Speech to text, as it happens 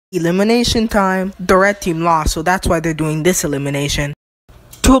Elimination time. The red team lost, so that's why they're doing this elimination.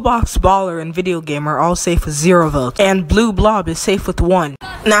 Toolbox, Baller, and Video Game are all safe with 0 votes, and Blue Blob is safe with 1.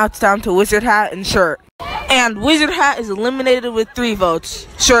 Now it's down to Wizard Hat and Shirt. And Wizard Hat is eliminated with 3 votes.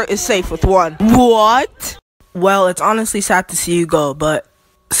 Shirt is safe with 1. What? Well, it's honestly sad to see you go, but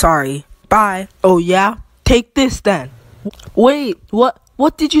sorry. Bye. Oh yeah? Take this then. Wait, what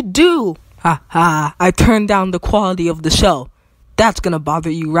did you do? Ha ha, I turned down the quality of the show. That's gonna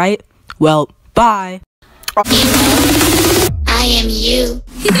bother you, right? Well, bye. I am you.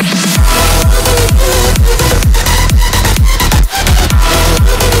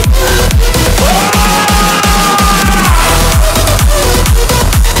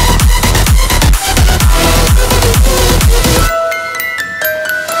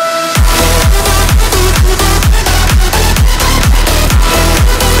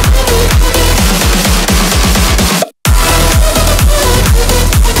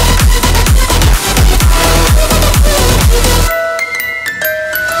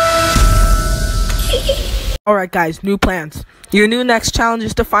 Alright guys, new plans. Your new next challenge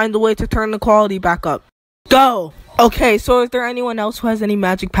is to find a way to turn the quality back up. Go! Okay, so is there anyone else who has any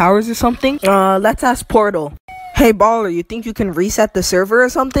magic powers or something? Let's ask Portal. Hey Baller, you think you can reset the server or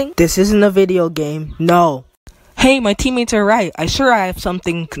something? This isn't a video game. No. Hey, my teammates are right. I have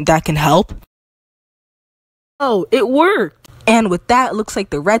something that can help. Oh, it worked! And with that, it looks like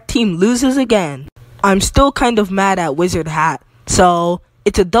the red team loses again. I'm still kind of mad at Wizard Hat, so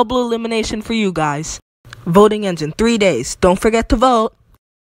it's a double elimination for you guys. Voting ends in 3 days. Don't forget to vote.